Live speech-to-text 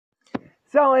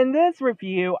So in this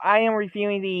review, I am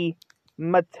reviewing the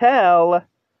Mattel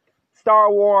Star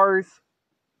Wars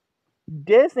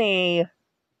Disney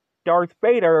Darth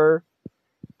Vader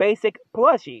basic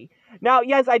plushie. Now,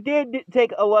 yes, I did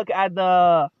take a look at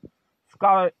the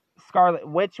Scarlet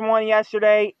Witch one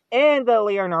yesterday and the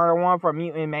Leonardo one from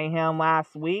Mutant Mayhem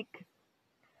last week.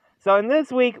 So in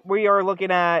this week, we are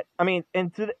looking at,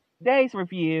 in today's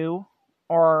review,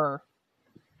 I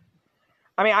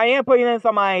am putting this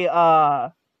on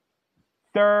my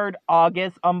 3rd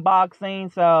August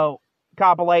unboxing, so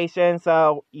compilation,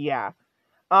 so yeah.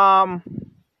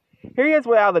 Here he is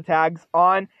without the tags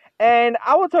on, and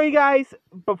I will tell you guys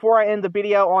before I end the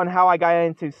video on how I got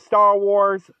into Star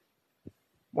Wars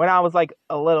when I was like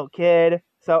a little kid.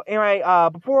 So anyway,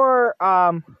 before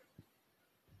I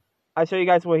show you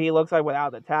guys what he looks like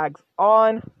without the tags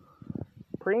on,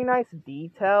 pretty nice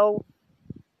detail,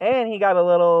 and he got a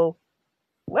little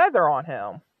leather on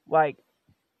him, like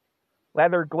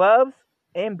leather gloves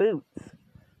and boots.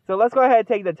 So let's go ahead and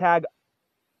take the tag,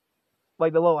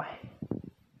 like the little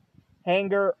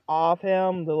hanger off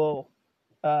him, the little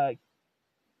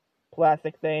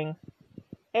plastic thing,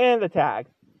 and the tag.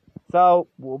 So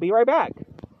we'll be right back.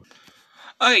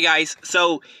 Okay guys,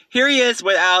 so here he is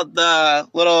without the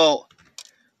little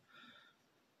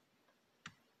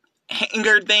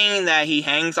hanger thing that he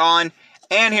hangs on,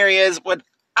 and here he is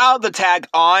without the tag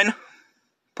on.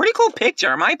 Pretty cool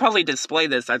picture. I might probably display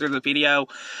this after the video.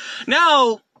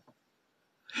 Now,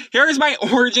 here's my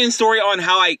origin story on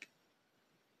how I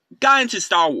got into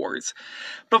Star Wars.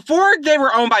 Before they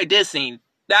were owned by Disney.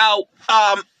 Now,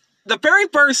 the very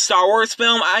first Star Wars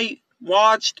film I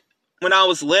watched when I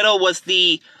was little was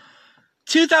the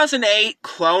 2008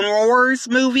 Clone Wars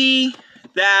movie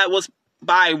that was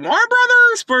by Warner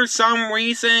Brothers for some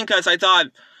reason, because I thought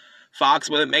Fox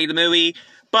would have made the movie.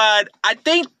 But I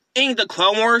think in the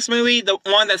Clone Wars movie, the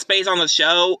one that's based on the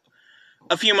show,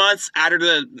 a few months after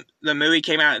the movie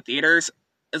came out in theaters,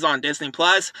 is on Disney+.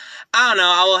 I don't know,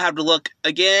 I will have to look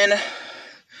again.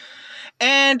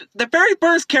 And the very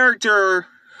first character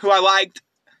who I liked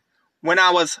when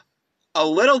I was a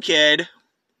little kid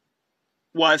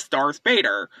was Darth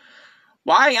Vader.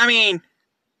 Why?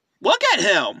 Look at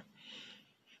him.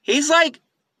 He's like,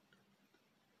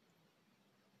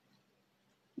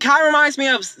 kind of reminds me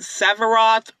of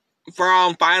Sephiroth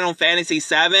from Final Fantasy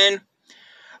VII,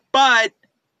 but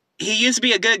he used to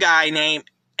be a good guy named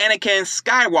Anakin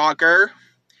Skywalker,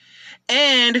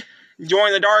 and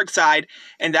joined the dark side,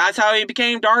 and that's how he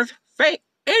became Darth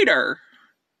Vader.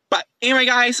 But anyway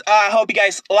guys, I hope you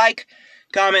guys like,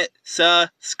 comment,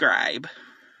 subscribe.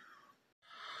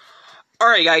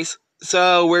 Alright guys,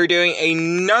 so we're doing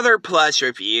another plush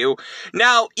review.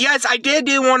 Now, yes, I did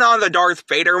do one on the Darth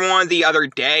Vader one the other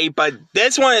day, but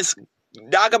this one is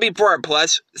not gonna be for a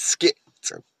plush skit,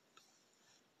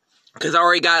 because I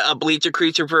already got a Bleacher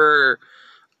Creature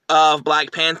of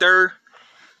Black Panther.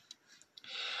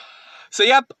 So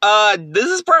yep, this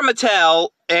is from Mattel,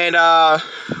 and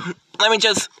let me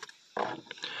just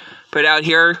put it out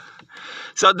here.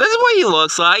 So this is what he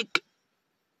looks like.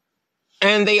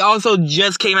 And they also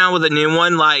just came out with a new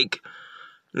one, like,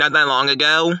 not that long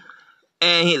ago.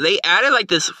 And they added, like,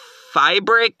 this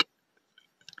fabric,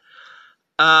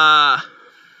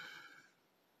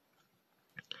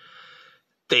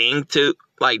 thing to,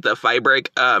 like, the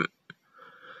fabric,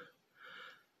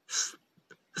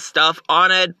 stuff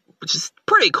on it, which is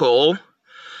pretty cool.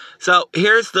 So,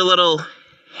 here's the little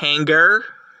hanger,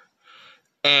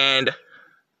 and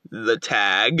the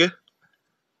tag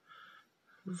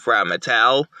from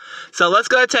Mattel. So let's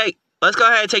go ahead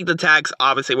and take the tags,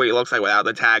 obviously what he looks like without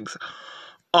the tags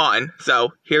on.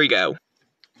 So here we go.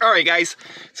 Alright guys,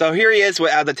 so here he is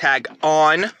without the tag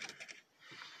on.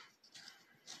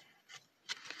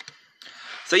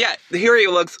 So yeah, here he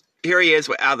is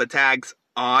without the tags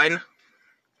on.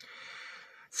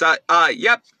 So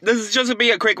yep, this is just gonna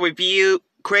be a quick review,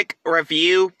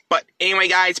 but anyway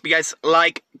guys, if you guys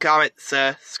like, comment,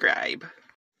 subscribe.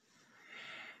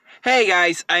 Hey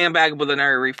guys, I am back with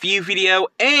another review video,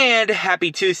 and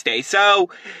happy Tuesday. So,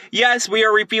 yes, we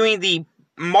are reviewing the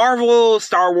Marvel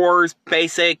Star Wars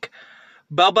basic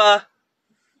Boba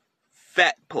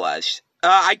Fett plush.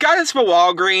 I got this from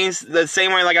Walgreens, the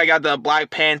same way like I got the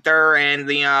Black Panther and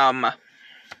the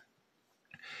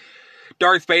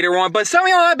Darth Vader one. But some of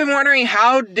y'all have been wondering,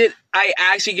 how did I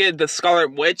actually get the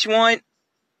Scarlet Witch one?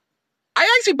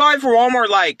 I actually bought it for Walmart,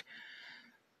 like,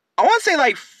 I want to say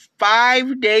like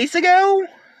 5 days ago?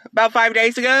 About 5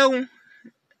 days ago?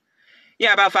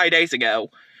 Yeah, about 5 days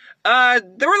ago.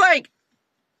 They were like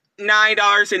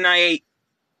 $9.98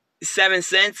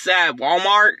 at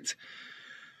Walmart.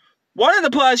 One of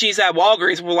the plushies at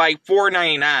Walgreens were like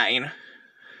 $4.99.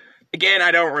 Again,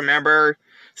 I don't remember.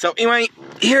 So anyway,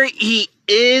 here he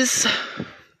is.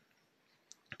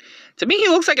 To me, he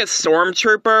looks like a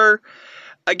stormtrooper.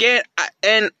 Again,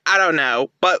 and I don't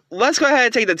know. But let's go ahead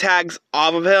and take the tags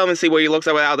off of him and see what he looks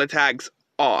like without the tags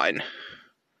on.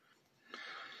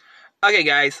 Okay,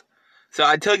 guys. So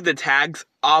I took the tags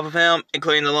off of him,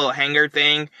 including the little hanger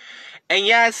thing. And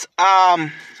yes,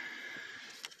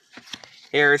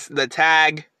 here's the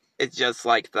tag. It's just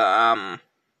like the,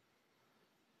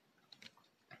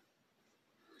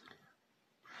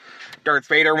 Darth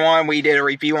Vader one we did a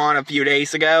review on a few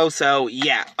days ago. So,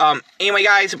 yeah. Anyway,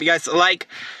 guys, if you guys like,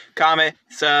 comment,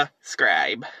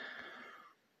 subscribe.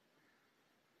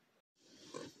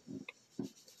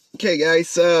 Okay, guys,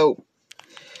 so,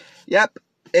 yep,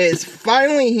 it's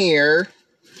finally here.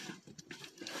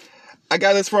 I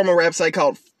got this from a website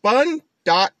called fun.com.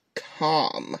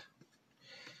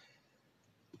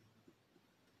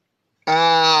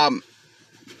 I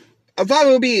thought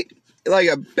it would be like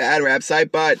a bad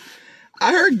website, but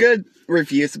I heard good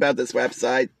reviews about this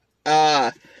website.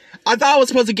 I thought I was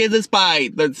supposed to get this by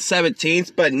the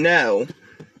 17th, but no.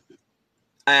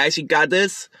 I actually got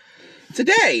this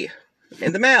today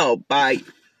in the mail by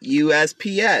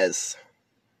USPS.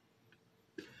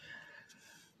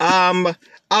 I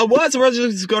was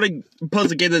originally supposed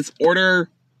to get this order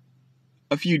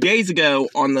a few days ago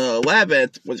on the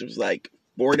 11th, which was like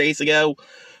 4 days ago,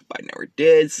 but I never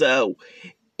did. So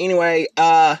anyway,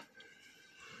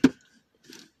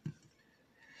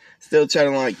 still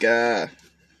trying to like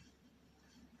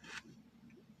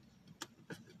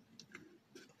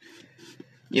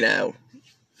you know,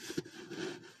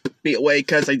 be awake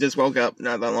because I just woke up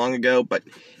not that long ago. But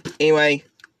anyway,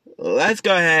 let's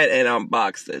go ahead and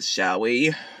unbox this, shall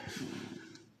we?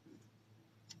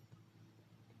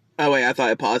 Oh wait, I thought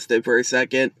I paused it for a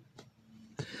second.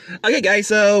 Okay, guys,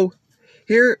 so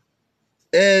here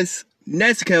is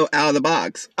Nezuko out of the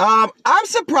box. I'm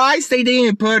surprised they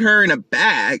didn't put her in a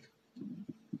bag.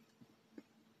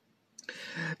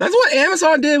 That's what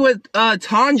Amazon did with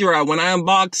Tanjiro when I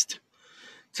unboxed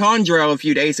Tanjiro a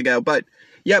few days ago. But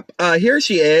yep, here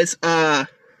she is.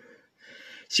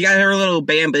 She got her little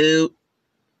bamboo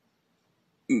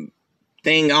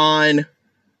thing on.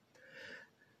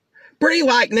 Pretty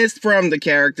likeness from the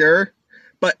character.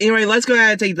 But anyway, let's go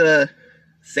ahead and take the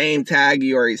same tag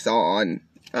you already saw on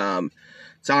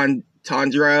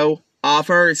Tanjiro off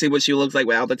her and see what she looks like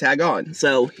without the tag on.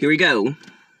 So here we go.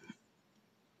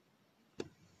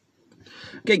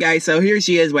 Okay, guys, so here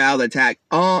she is without the tag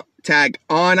on.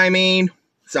 I mean,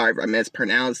 sorry if I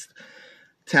mispronounced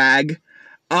tag.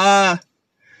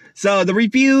 So the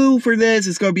review for this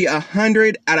is going to be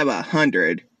 100 out of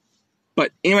 100.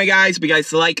 But anyway, guys, if you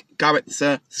guys like, comment,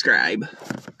 subscribe.